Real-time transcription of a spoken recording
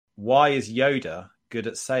Why is Yoda good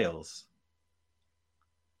at sales?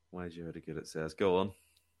 Why is Yoda good at sales? Go on.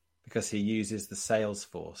 Because he uses the sales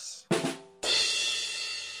force.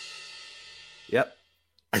 Yep.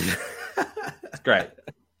 It's great.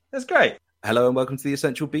 That's great. Hello and welcome to the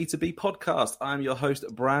Essential B2B podcast. I'm your host,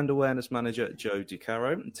 Brand Awareness Manager, Joe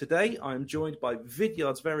DiCaro. Today, I'm joined by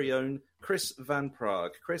Vidyard's very own Chris Van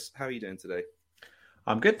Praag. Chris, how are you doing today?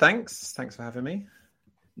 I'm good, thanks. Thanks for having me.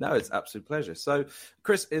 No, it's an absolute pleasure. So,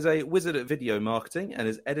 Chris is a wizard at video marketing and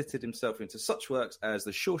has edited himself into such works as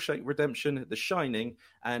The Shawshank Redemption, The Shining,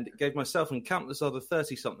 and gave myself and countless other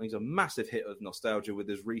 30-somethings a massive hit of nostalgia with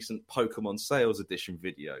his recent Pokemon Sales Edition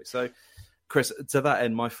video. So, Chris, to that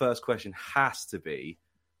end, my first question has to be,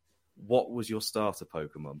 what was your starter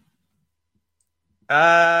Pokemon?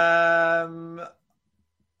 I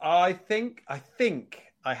think I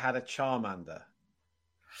had a Charmander.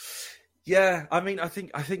 Yeah, I mean, I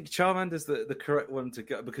think Charmander's the correct one to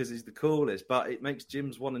go because he's the coolest, but it makes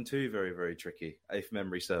Gyms 1 and 2 very, very tricky, if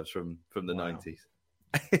memory serves from the 90s.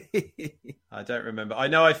 I don't remember. I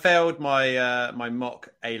know I failed my my mock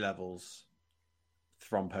A-levels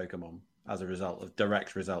from Pokemon as a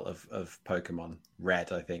direct result of Pokemon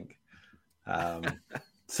Red, I think.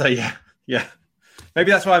 So yeah.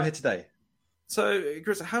 Maybe that's why I'm here today. So,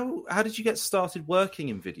 Chris, how did you get started working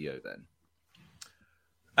in video then?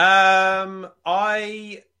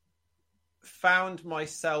 I found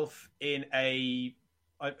myself in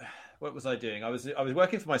what was I doing? I was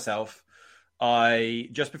working for myself.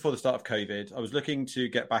 Just before the start of COVID, I was looking to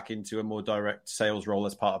get back into a more direct sales role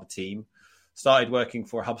as part of a team. Started working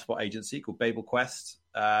for a HubSpot agency called Babel Quest,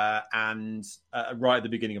 and right at the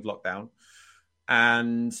beginning of lockdown.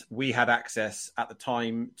 And we had access at the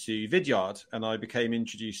time to Vidyard, and I became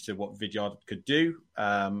introduced to what Vidyard could do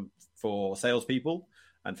for salespeople.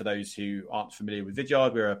 And for those who aren't familiar with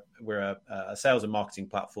Vidyard, we're a sales and marketing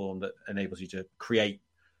platform that enables you to create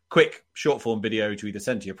quick short-form video to either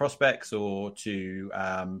send to your prospects or to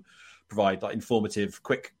provide like informative,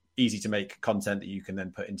 quick, easy-to-make content that you can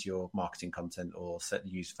then put into your marketing content or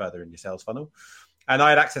use further in your sales funnel. And I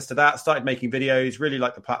had access to that, started making videos, really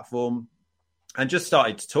liked the platform, and just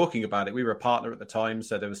started talking about it. We were a partner at the time,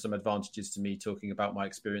 so there was some advantages to me talking about my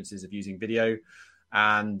experiences of using video.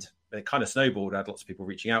 And it kind of snowballed. I had lots of people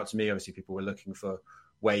reaching out to me. Obviously, people were looking for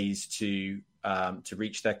ways to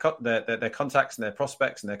reach their contacts and their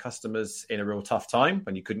prospects and their customers in a real tough time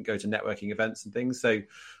when you couldn't go to networking events and things. So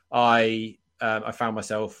I found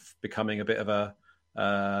myself becoming a bit of a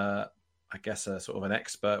sort of an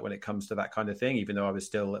expert when it comes to that kind of thing, even though I was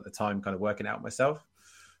still at the time kind of working out myself.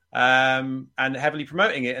 And heavily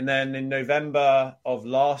promoting it. And then in November of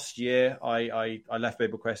last year, I left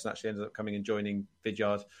Babel Quest and actually ended up coming and joining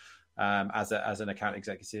Vidyard as an account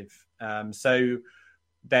executive. So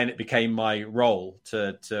then it became my role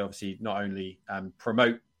to obviously not only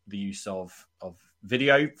promote the use of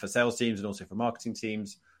video for sales teams and also for marketing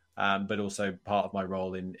teams, but also part of my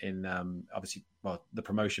role in obviously, well, the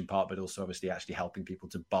promotion part, but also obviously actually helping people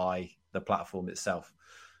to buy the platform itself.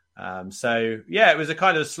 So yeah, it was a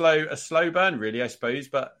kind of a slow burn really, I suppose,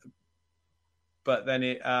 but then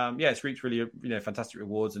it's reached really, fantastic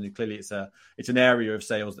rewards. And clearly it's an area of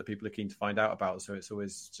sales that people are keen to find out about. So it's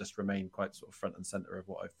always just remained quite sort of front and center of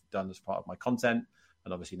what I've done as part of my content.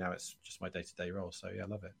 And obviously now it's just my day-to-day role. So yeah, I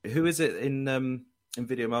love it. Who is it in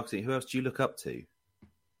video marketing? Who else do you look up to?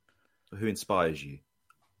 Or who inspires you?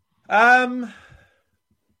 I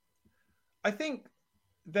think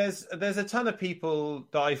there's a ton of people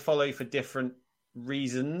that I follow for different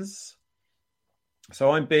reasons.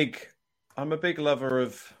 So I'm a big lover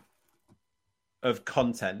of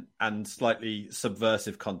content and slightly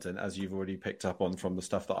subversive content, as you've already picked up on from the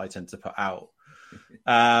stuff that I tend to put out.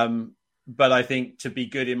 But I think to be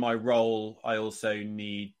good in my role, I also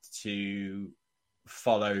need to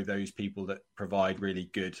follow those people that provide really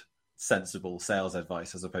good, sensible sales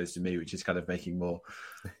advice, as opposed to me, which is kind of making more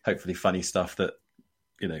hopefully funny stuff that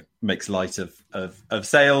makes light of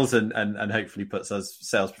sales and hopefully puts us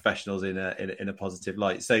sales professionals in a positive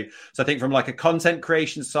light. So I think from like a content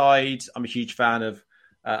creation side, I'm a huge fan of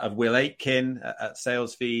Will Aitken at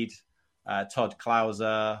SalesFeed, Todd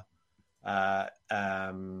Clauser,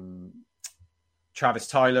 Travis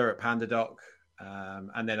Tyler at PandaDoc,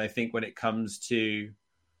 and then I think when it comes to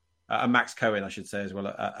Max Cohen, I should say as well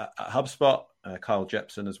at HubSpot, Kyle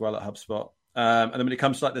Jepson as well at HubSpot. And then when it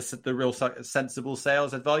comes to like the real sensible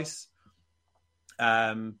sales advice,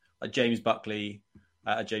 like James Buckley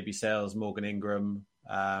at JB Sales, Morgan Ingram,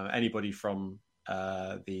 anybody from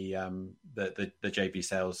the JB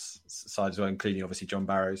Sales side as well, including obviously John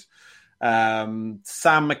Barrows,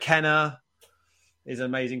 Sam McKenna, is an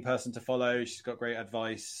amazing person to follow. She's got great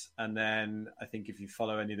advice. And then I think if you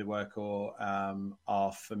follow any of the work or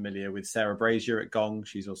are familiar with Sarah Brazier at Gong,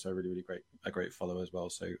 she's also really a great follower as well.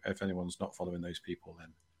 So if anyone's not following those people, then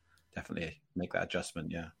definitely make that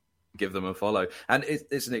adjustment. Yeah. Give them a follow. And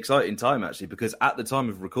it's an exciting time, actually, because at the time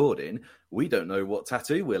of recording, we don't know what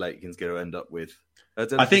tattoo Will Aitken's going to end up with. I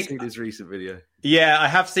don't know if you've seen his recent video. Yeah, I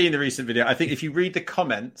have seen the recent video. I think if you read the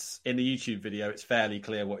comments in the YouTube video, it's fairly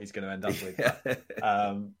clear what he's going to end up with. Yeah.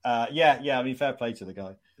 I mean, fair play to the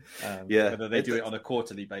guy. Whether they do it on a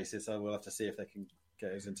quarterly basis, I will have to see if they can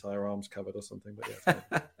get his entire arms covered or something. But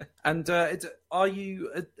yeah. And are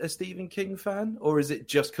you a Stephen King fan, or is it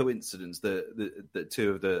just coincidence that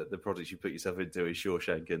two of the projects you put yourself into is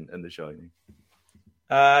Shawshank and The Shining?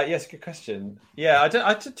 Yes, good question. Yeah,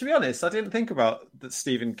 to be honest, I didn't think about that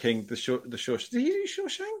Stephen King, the Shawshank. Did he do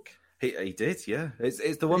Shawshank? He did, yeah.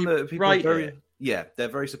 It's the one that people are they're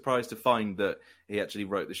very surprised to find that he actually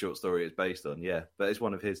wrote the short story it's based on. Yeah, but it's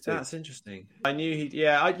one of his too. That's interesting. I knew he.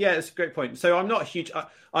 Yeah, it's a great point. So I'm not a huge. I'd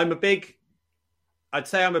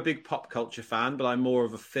say I'm a big pop culture fan, but I'm more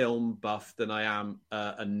of a film buff than I am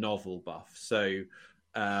a novel buff. So,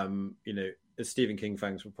 as Stephen King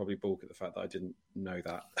fans will probably balk at the fact that I didn't know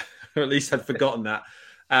that, or at least had forgotten that.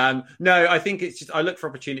 No, I think it's just I look for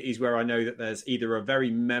opportunities where I know that there's either a very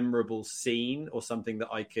memorable scene or something that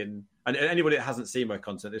I can. And anybody that hasn't seen my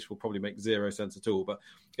content, this will probably make zero sense at all. But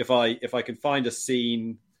if I can find a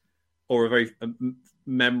scene or a very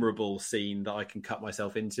memorable scene that I can cut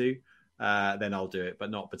myself into, then I'll do it. But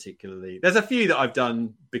not particularly. There's a few that I've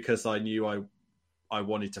done because I knew I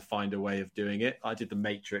wanted to find a way of doing it. I did The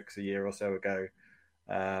Matrix a year or so ago.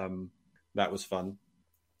 That was fun.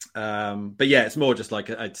 But yeah, it's more just like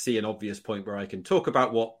I'd see an obvious point where I can talk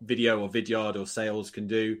about what video or vidyard or sales can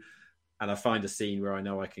do. And I find a scene where I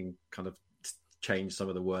know I can kind of change some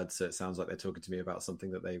of the words so it sounds like they're talking to me about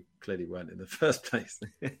something that they clearly weren't in the first place.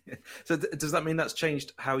 So does that mean that's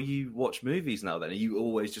changed how you watch movies now then? Are you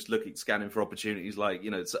always just scanning for opportunities like,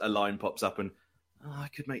 a line pops up and, I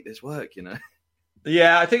could make this work,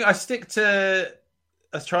 Yeah, I think I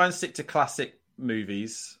try and stick to classic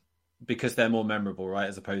movies because they're more memorable, right?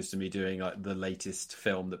 As opposed to me doing like the latest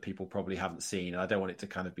film that people probably haven't seen. And I don't want it to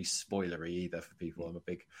kind of be spoilery either for people. I'm a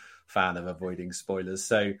big fan of avoiding spoilers.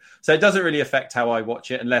 So it doesn't really affect how I watch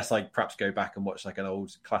it unless I perhaps go back and watch like an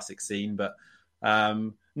old classic scene. But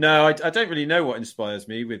no, I don't really know what inspires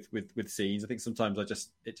me with scenes. I think sometimes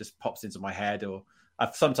it just pops into my head, or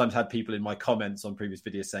I've sometimes had people in my comments on previous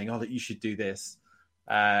videos saying, "Oh, that you should do this,"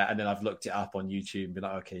 and then I've looked it up on YouTube and been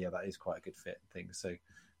like, "Okay, yeah, that is quite a good fit." And things. So,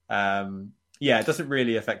 yeah, it doesn't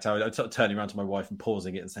really affect how I'm sort of turning around to my wife and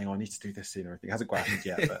pausing it and saying, "Oh, I need to do this scene or anything." It hasn't quite happened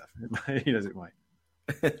yet, but who knows, it might.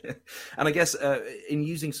 And I guess in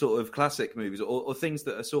using sort of classic movies or things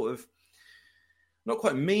that are sort of not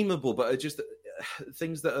quite memeable, but are just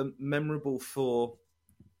things that are memorable for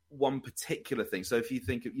one particular thing. So if you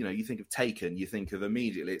think of, you think of Taken, you think of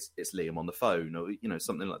immediately it's Liam on the phone or,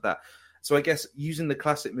 something like that. So I guess using the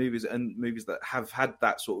classic movies and movies that have had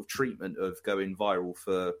that sort of treatment of going viral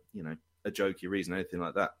for, a jokey reason, anything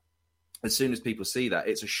like that. As soon as people see that,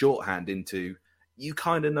 it's a shorthand into, you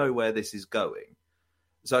kind of know where this is going.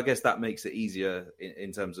 So I guess that makes it easier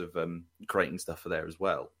in terms of creating stuff for there as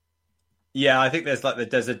well. Yeah, I think there's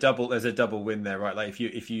a double win there, right? Like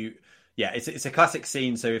if you it's a classic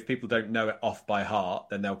scene. So if people don't know it off by heart,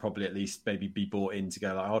 then they'll probably at least maybe be bought in to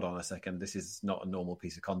go like, hold on a second, this is not a normal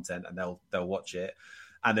piece of content, and they'll watch it.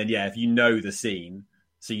 And then if you know the scene,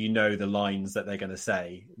 so you know the lines that they're going to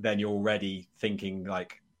say, then you're already thinking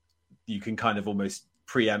like you can kind of almost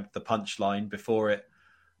preempt the punchline before it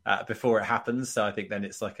happens. So I think then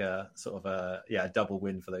it's like a sort of a double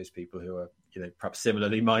win for those people who are perhaps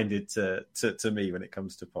similarly minded to me when it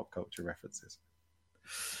comes to pop culture references.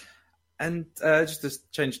 And just to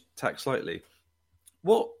change tack slightly,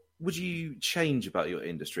 what would you change about your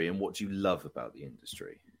industry, and what do you love about the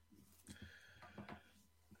industry?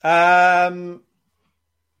 What I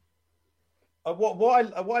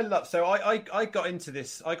love. So I got into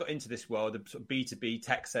this world, the sort of B2B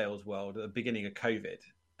tech sales world, at the beginning of COVID.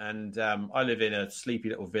 And I live in a sleepy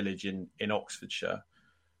little village in Oxfordshire,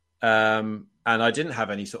 and I didn't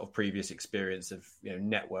have any sort of previous experience of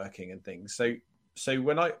networking and things. So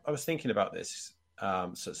when I was thinking about this,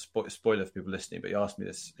 so spoiler for people listening, but you asked me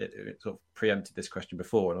this, it sort of preempted this question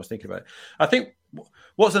before, and I was thinking about it. I think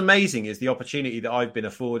what's amazing is the opportunity that I've been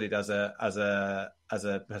afforded as a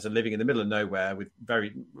living in the middle of nowhere with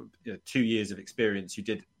very 2 years of experience. You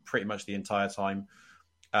did pretty much the entire time.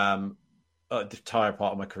 The entire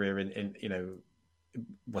part of my career in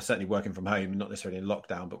well, certainly working from home, not necessarily in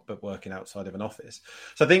lockdown, but working outside of an office.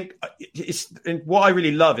 So I think what I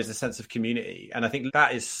really love is a sense of community. And I think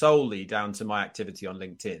that is solely down to my activity on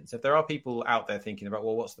LinkedIn. So if there are people out there thinking about,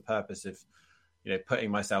 well, what's the purpose of, putting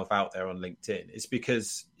myself out there on LinkedIn? It's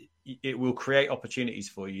because it will create opportunities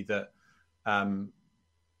for you that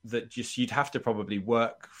just you'd have to probably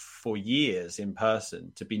work for years in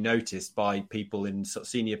person to be noticed by people in sort of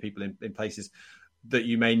senior people in places that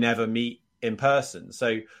you may never meet in person.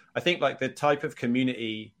 So I think like the type of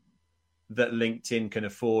community that LinkedIn can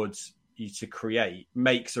afford you to create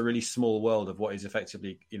makes a really small world of what is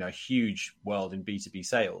effectively, a huge world in B2B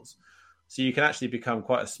sales. So you can actually become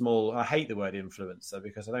quite a small, I hate the word influencer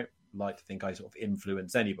because I don't like to think I sort of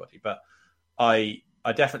influence anybody, but I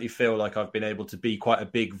definitely feel like I've been able to be quite a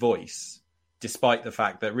big voice, despite the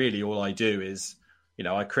fact that really all I do is,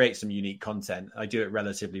 I create some unique content. I do it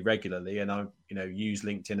relatively regularly, and I, use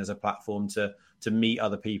LinkedIn as a platform to meet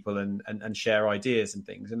other people and share ideas and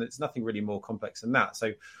things. And it's nothing really more complex than that.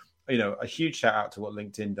 So, a huge shout out to what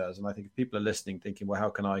LinkedIn does. And I think if people are listening, thinking, well, how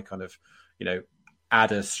can I kind of,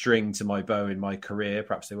 add a string to my bow in my career?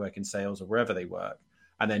 Perhaps they work in sales or wherever they work,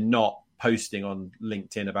 and they're not posting on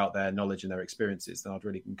LinkedIn about their knowledge and their experiences, then I'd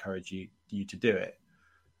really encourage you to do it.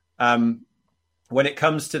 When it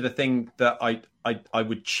comes to the thing that I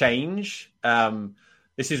would change,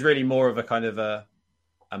 this is really more of a kind of a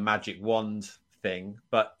magic wand thing.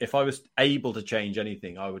 But if I was able to change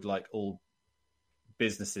anything, I would like all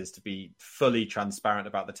businesses to be fully transparent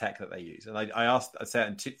about the tech that they use. And I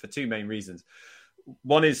said for two main reasons.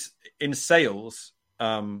 One is in sales,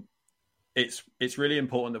 it's really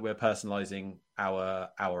important that we're personalizing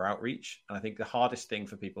our outreach. And I think the hardest thing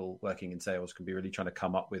for people working in sales can be really trying to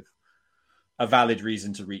come up with a valid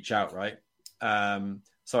reason to reach out, right?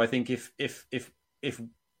 So I think if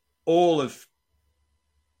all of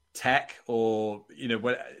tech or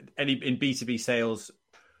any in B2B sales,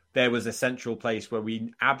 there was a central place where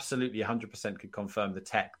we absolutely 100% could confirm the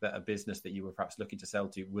tech that a business that you were perhaps looking to sell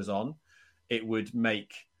to was on, it would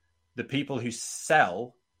make the people who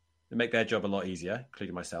sell, it make their job a lot easier,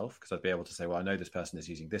 including myself, because I'd be able to say, well, I know this person is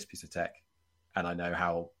using this piece of tech, and I know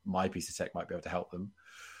how my piece of tech might be able to help them.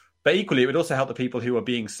 But equally, it would also help the people who are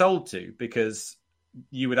being sold to, because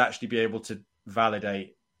you would actually be able to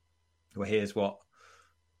validate, well, here's what,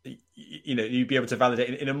 you'd be able to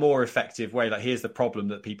validate in a more effective way. Like, here's the problem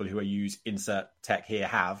that people who are use insert tech here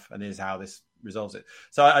have, and here's how this resolves it.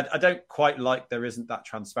 So I don't quite like there isn't that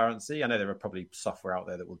transparency. I know there are probably software out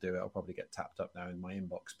there that will do it. I'll probably get tapped up now in my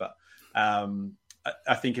inbox. But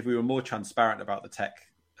I think if we were more transparent about the tech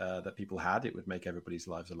that people had, it would make everybody's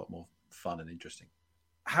lives a lot more fun and interesting.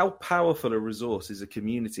 How powerful a resource is a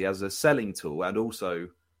community as a selling tool and also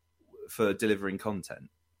for delivering content?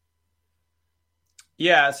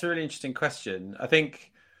 Yeah, it's a really interesting question. I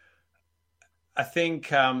think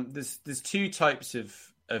there's two types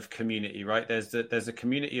of community, right? There's a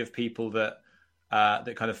community of people that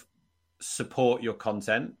kind of support your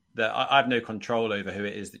content. That I have no control over who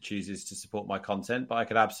it is that chooses to support my content, but I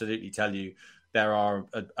could absolutely tell you there are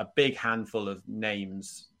a big handful of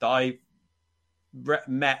names that I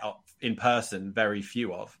met in person, very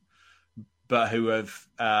few of, but who have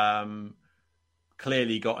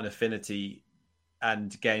clearly got an affinity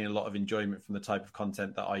and gain a lot of enjoyment from the type of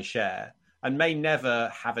content that I share, and may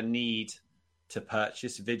never have a need to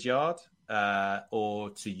purchase Vidyard or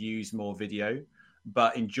to use more video,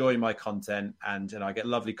 but enjoy my content. And I get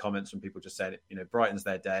lovely comments from people just saying it brightens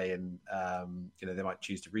their day, and they might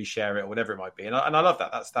choose to reshare it or whatever it might be. And I love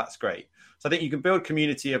that. That's great. So I think you can build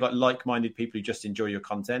community of like-minded people who just enjoy your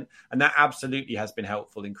content, and that absolutely has been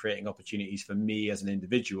helpful in creating opportunities for me as an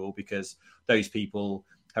individual, because those people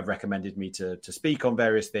have recommended me to speak on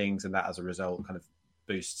various things, and that as a result kind of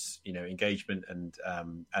boosts engagement and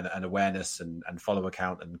awareness and follower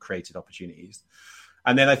count and created opportunities.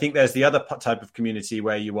 And then I think there's the other type of community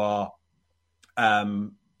where you are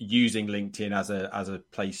using LinkedIn as a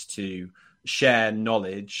place to share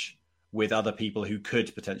knowledge with other people who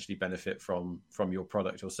could potentially benefit from your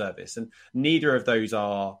product or service. And neither of those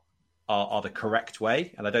are the correct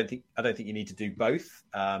way. And I don't think you need to do both.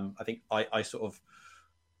 I think I sort of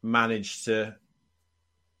manage to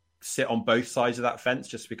sit on both sides of that fence,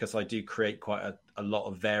 just because I do create quite a lot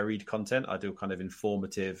of varied content. I do kind of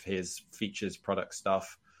informative, here's features, product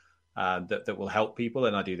stuff that will help people.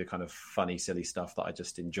 And I do the kind of funny, silly stuff that I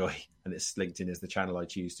just enjoy. And it's LinkedIn is the channel I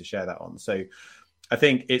choose to share that on. So I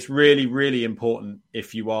think it's really, really important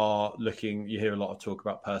if you are looking, you hear a lot of talk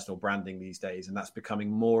about personal branding these days, and that's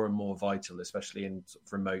becoming more and more vital, especially in sort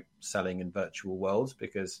of remote selling and virtual worlds,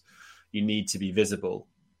 because you need to be visible.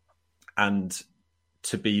 And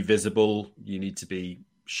to be visible, you need to be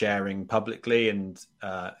sharing publicly, and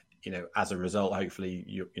as a result, hopefully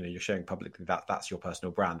you're sharing publicly that's your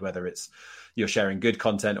personal brand. Whether it's you're sharing good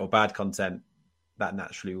content or bad content, that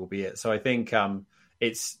naturally will be it. So I think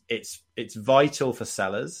it's vital for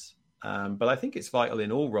sellers, but I think it's vital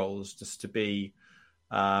in all roles just to be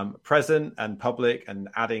present and public and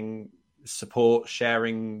adding support,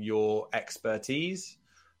 sharing your expertise.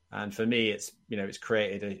 And for me, it's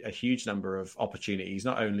created a huge number of opportunities,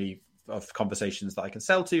 not only of conversations that I can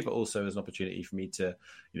sell to, but also as an opportunity for me to,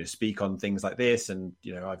 speak on things like this. And,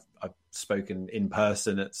 I've spoken in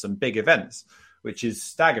person at some big events, which is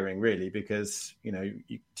staggering really, because,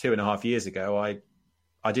 2.5 years ago,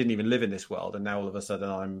 I didn't even live in this world. And now all of a sudden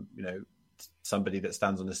I'm, somebody that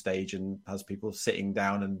stands on a stage and has people sitting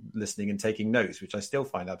down and listening and taking notes, which I still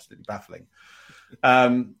find absolutely baffling.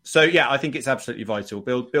 So yeah, I think it's absolutely vital.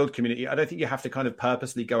 Build community. I don't think you have to kind of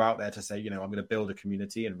purposely go out there to say, I'm going to build a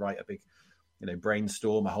community and write a big,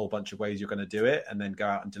 brainstorm a whole bunch of ways you're going to do it and then go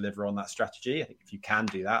out and deliver on that strategy. I think if you can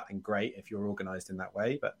do that, then great, if you're organized in that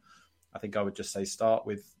way. But I think I would just say start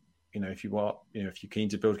with, if you're keen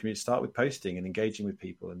to build community, start with posting and engaging with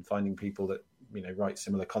people and finding people that, write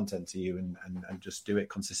similar content to you and just do it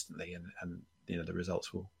consistently, and the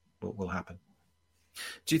results will happen.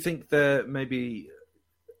 Do you think there may be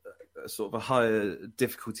a sort of a higher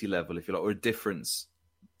difficulty level, if you like, or a difference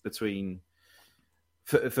between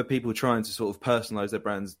for people trying to sort of personalize their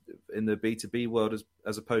brands in the B2B world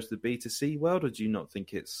as opposed to the B2C world, or do you not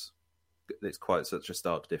think it's quite such a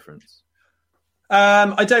stark difference?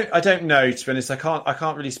 I don't know, to be honest. I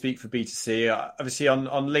can't really speak for B2C. Obviously on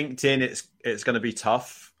LinkedIn, it's going to be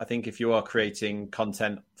tough. I think if you are creating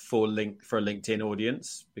content for a LinkedIn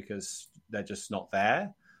audience, because they're just not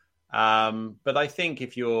there. But I think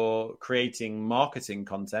if you're creating marketing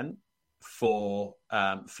content for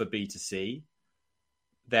B2C,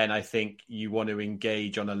 then I think you want to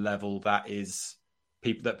engage on a level that is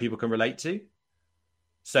people can relate to.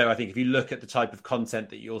 So I think if you look at the type of content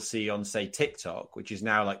that you'll see on, say, TikTok, which is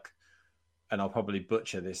now like, and I'll probably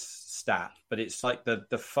butcher this stat, but it's like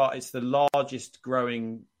it's the largest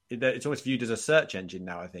growing. It's almost viewed as a search engine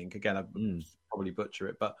now, I think. Again, I probably butcher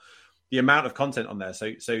it, but the amount of content on there.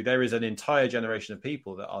 So there is an entire generation of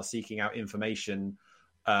people that are seeking out information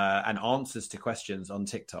and answers to questions on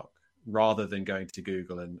TikTok rather than going to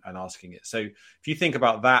Google and asking it. So if you think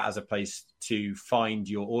about that as a place to find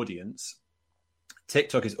your audience,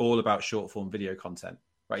 TikTok is all about short form video content,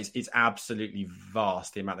 right? It's absolutely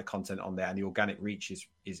vast, the amount of content on there, and the organic reach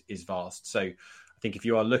is vast. So I think if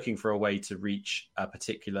you are looking for a way to reach a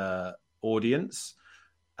particular audience,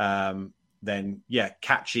 then yeah,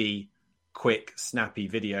 catchy, quick, snappy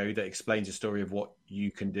video that explains a story of what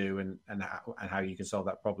you can do and how you can solve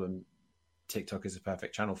that problem, TikTok is a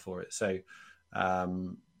perfect channel for it. So yeah,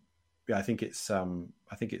 I think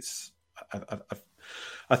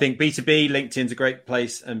B2B, LinkedIn's a great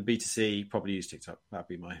place, and B2C, probably use TikTok. That'd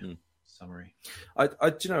be my summary.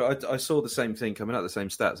 I saw the same thing coming out, the same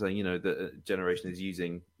stats saying, the generation is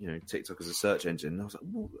using, TikTok as a search engine. And I was like,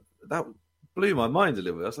 well, that blew my mind a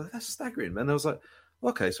little bit. I was like, that's staggering, man. I was like,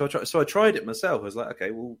 okay, so I tried it myself. I was like,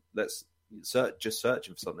 okay, well, let's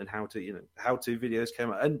searching for something. How to videos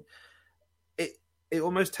came out, and it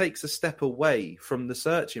almost takes a step away from the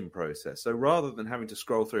searching process. So rather than having to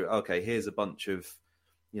scroll through, okay, here's a bunch of,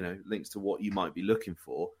 links to what you might be looking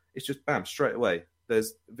for, it's just bam, straight away,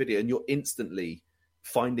 there's video and you're instantly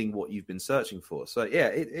finding what you've been searching for. So yeah,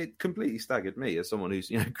 it completely staggered me as someone who's,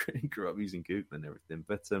 grew up using Google and everything.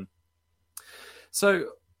 But so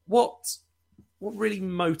what really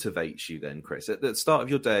motivates you then, Chris, at the start of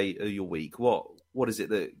your day or your week? What is it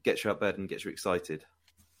that gets you out of bed and gets you excited?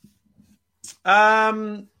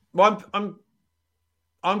 Well,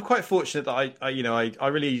 I'm quite fortunate that I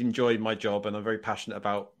really enjoy my job, and I'm very passionate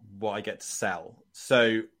about what I get to sell.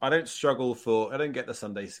 So I don't get the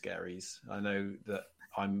Sunday scaries. I know that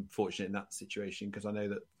I'm fortunate in that situation, because I know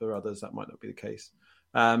that for others that might not be the case.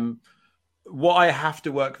 What I have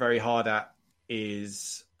to work very hard at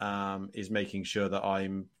is making sure that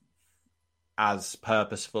I'm as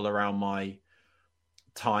purposeful around my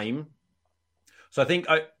time. So I think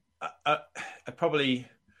I probably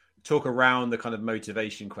talk around the kind of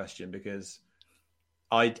motivation question, because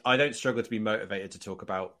I don't struggle to be motivated to talk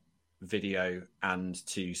about video and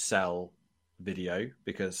to sell video,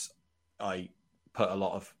 because I put a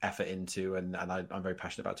lot of effort into and I'm very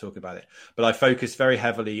passionate about talking about it. But I focus very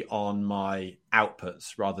heavily on my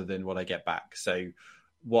outputs rather than what I get back. So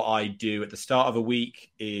what I do at the start of a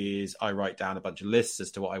week is I write down a bunch of lists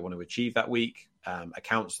as to what I want to achieve that week,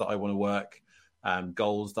 accounts that I want to work,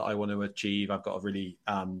 goals that I want to achieve. I've got a really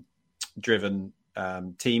driven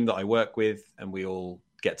team that I work with, and we all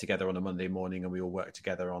get together on a Monday morning and we all work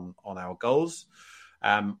together on our goals.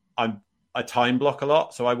 I time block a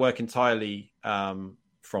lot, so I work entirely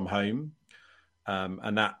from home.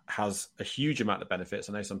 And that has a huge amount of benefits.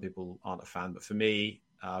 I know some people aren't a fan, but for me,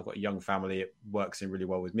 I've got a young family. It works in really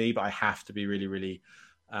well with me, but I have to be really, really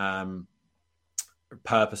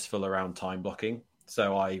purposeful around time blocking.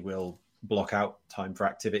 So I will block out time for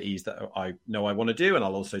activities that I know I want to do, and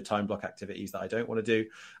I'll also time block activities that I don't want to do,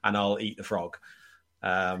 and I'll eat the frog.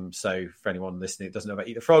 So for anyone listening that doesn't know about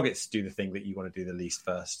eat the frog, it's do the thing that you want to do the least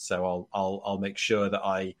first. So I'll make sure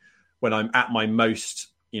that when I'm at my most,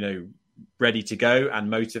 ready to go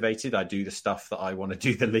and motivated, I do the stuff that I want to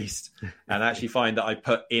do the least, and actually find that I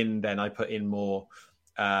put in more.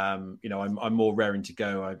 I'm more raring to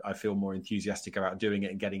go. I feel more enthusiastic about doing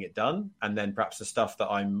it and getting it done. And then perhaps the stuff that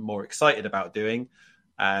I'm more excited about doing,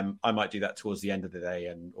 I might do that towards the end of the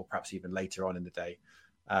day, or perhaps even later on in the day,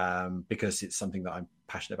 because it's something that I'm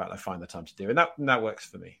passionate about. And I find the time to do, and that works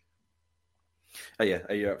for me. Oh, yeah,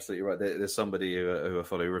 you're absolutely right. There's somebody who I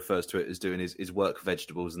follow who refers to it as doing his work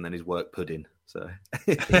vegetables and then his work pudding. So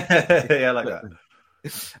yeah, I like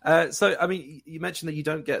that. So, I mean, you mentioned that you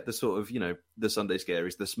don't get the sort of, the Sunday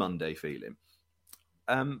scaries, the Smonday feeling.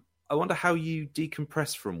 I wonder how you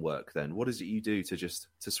decompress from work then. What is it you do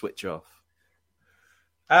to switch off?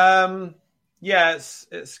 Yeah, it's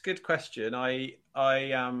a good question. I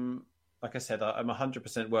like I said, I'm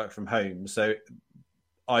 100% work from home. So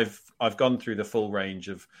I've gone through the full range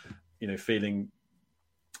of, feeling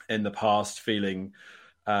in the past,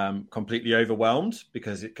 completely overwhelmed,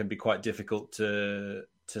 because it can be quite difficult to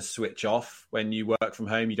switch off when you work from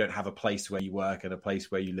home. You don't have a place where you work and a place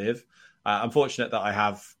where you live. I'm fortunate that I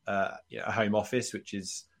have a home office, which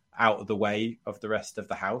is out of the way of the rest of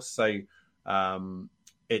the house. So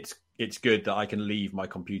it's good that I can leave my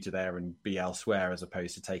computer there and be elsewhere as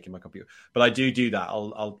opposed to taking my computer. But I do that.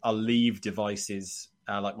 I'll leave devices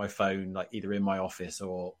like my phone, like either in my office,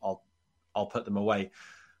 or I'll put them away.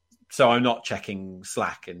 So I'm not checking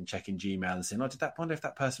Slack and checking Gmail and saying, wonder if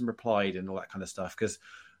that person replied and all that kind of stuff. Because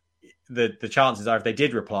the chances are, if they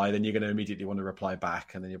did reply, then you're going to immediately want to reply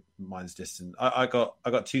back, and then your mind's distant. I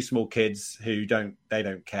got two small kids who don't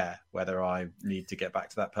care whether I need to get back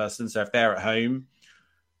to that person. So if they're at home,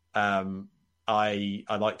 I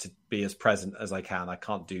like to be as present as I can. I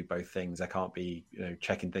can't do both things. I can't be,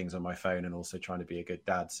 checking things on my phone and also trying to be a good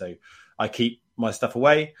dad. So I keep my stuff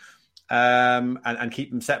away, and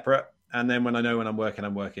keep them separate. And then when I know when I'm working,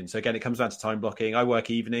 I'm working. So again, it comes down to time blocking. I work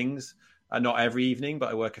evenings, not every evening, but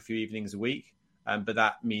I work a few evenings a week. But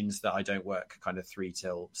that means that I don't work kind of 3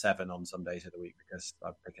 till 7 on some days of the week, because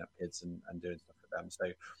I'm picking up kids and doing stuff with them.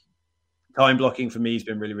 So time blocking for me has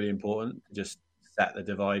been really, really important to just set the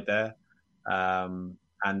divide there. And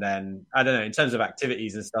then I don't know, in terms of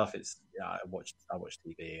activities and stuff, it's I watch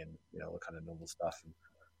TV and all the kind of normal stuff,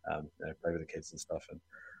 and play with the kids and stuff. And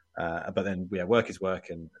but then work is work,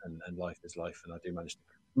 and life is life, and I do manage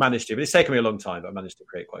to. But it's taken me a long time, but I managed to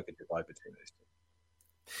create quite a good divide between those two.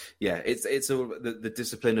 Yeah, it's all the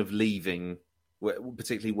discipline of leaving,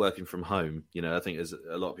 particularly working from home. I think as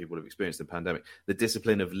a lot of people have experienced the pandemic, the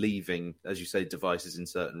discipline of leaving, as you say, devices in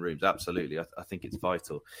certain rooms. Absolutely, I think it's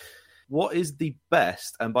vital. What is the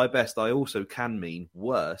best, and by best I also can mean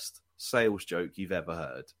worst, sales joke you've ever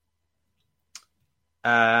heard?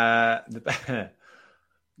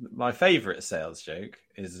 My favourite sales joke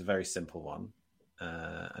is a very simple one,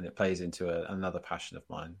 and it plays into another passion of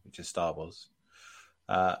mine, which is Star Wars,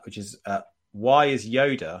 which is why is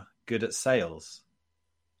Yoda good at sales?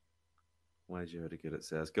 Why is Yoda good at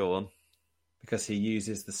sales? Go on. Because he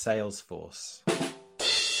uses the sales force.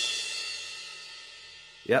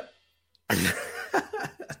 Yep.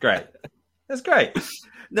 It's great. That's great.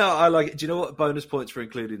 No, I like it. Do you know what? Bonus points for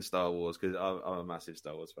including Star Wars, because I'm a massive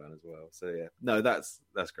Star Wars fan as well. So yeah, no, that's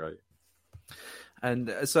great. And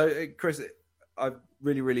so, Chris, I've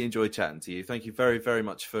really, really enjoyed chatting to you. Thank you very, very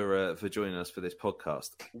much for joining us for this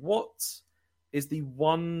podcast. What is the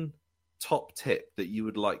one top tip that you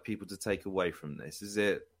would like people to take away from this? Is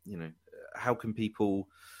it, how can people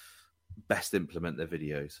best implement their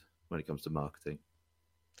videos when it comes to marketing?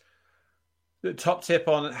 The top tip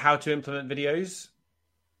on how to implement videos.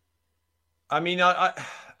 I mean,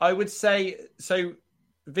 I would say so.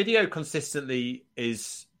 Video consistently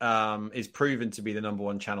is proven to be the number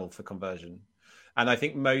one channel for conversion, and I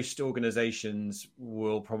think most organizations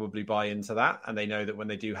will probably buy into that, and they know that when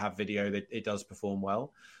they do have video, that it does perform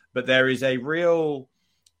well. But there is a real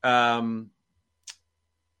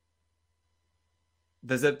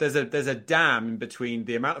there's a dam in between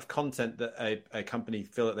the amount of content that a company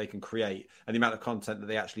feel that they can create and the amount of content that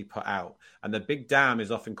they actually put out. And the big dam is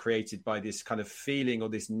often created by this kind of feeling or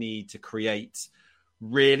this need to create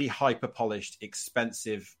really hyper polished,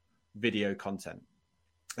 expensive video content.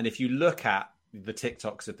 And if you look at the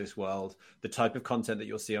TikToks of this world, the type of content that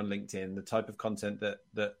you'll see on LinkedIn, the type of content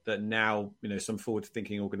that now, some forward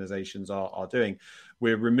thinking organizations are doing,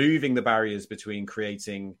 we're removing the barriers between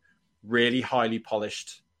creating really highly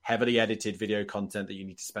polished, heavily edited video content that you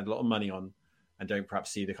need to spend a lot of money on and don't perhaps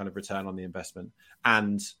see the kind of return on the investment,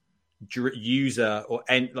 and user or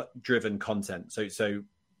driven content. So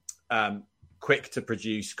quick to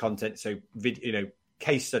produce content. So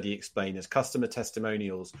case study explainers, customer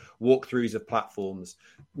testimonials, walkthroughs of platforms,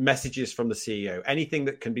 messages from the CEO, anything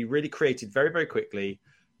that can be really created very, very quickly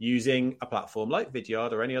using a platform like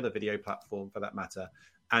Vidyard or any other video platform for that matter,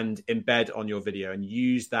 and embed on your video and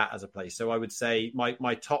use that as a place. So I would say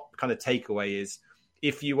my top kind of takeaway is,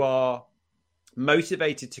 if you are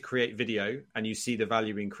motivated to create video and you see the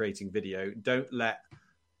value in creating video, don't let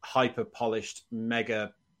hyper polished,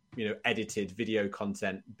 mega, edited video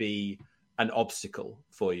content be an obstacle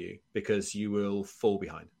for you, because you will fall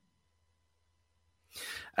behind.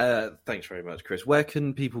 Thanks very much, Chris. Where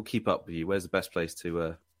can people keep up with you? Where's the best place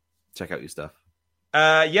to check out your stuff?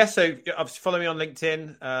 So follow me on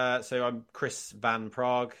LinkedIn. So I'm Chris Van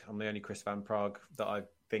Praag. I'm the only Chris Van Praag that I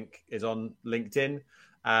think is on LinkedIn.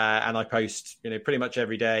 And I post, pretty much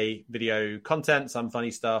every day video content, some funny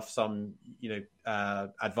stuff, some,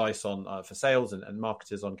 advice on for sales and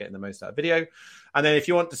marketers on getting the most out of video. And then if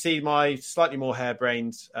you want to see my slightly more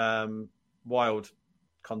harebrained, wild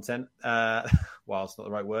content, wild's not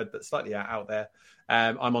the right word, but slightly out there,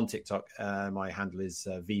 I'm on TikTok. My handle is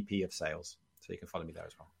VP of Sales. So you can follow me there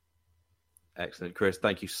as well. Excellent. Chris,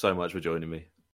 thank you so much for joining me.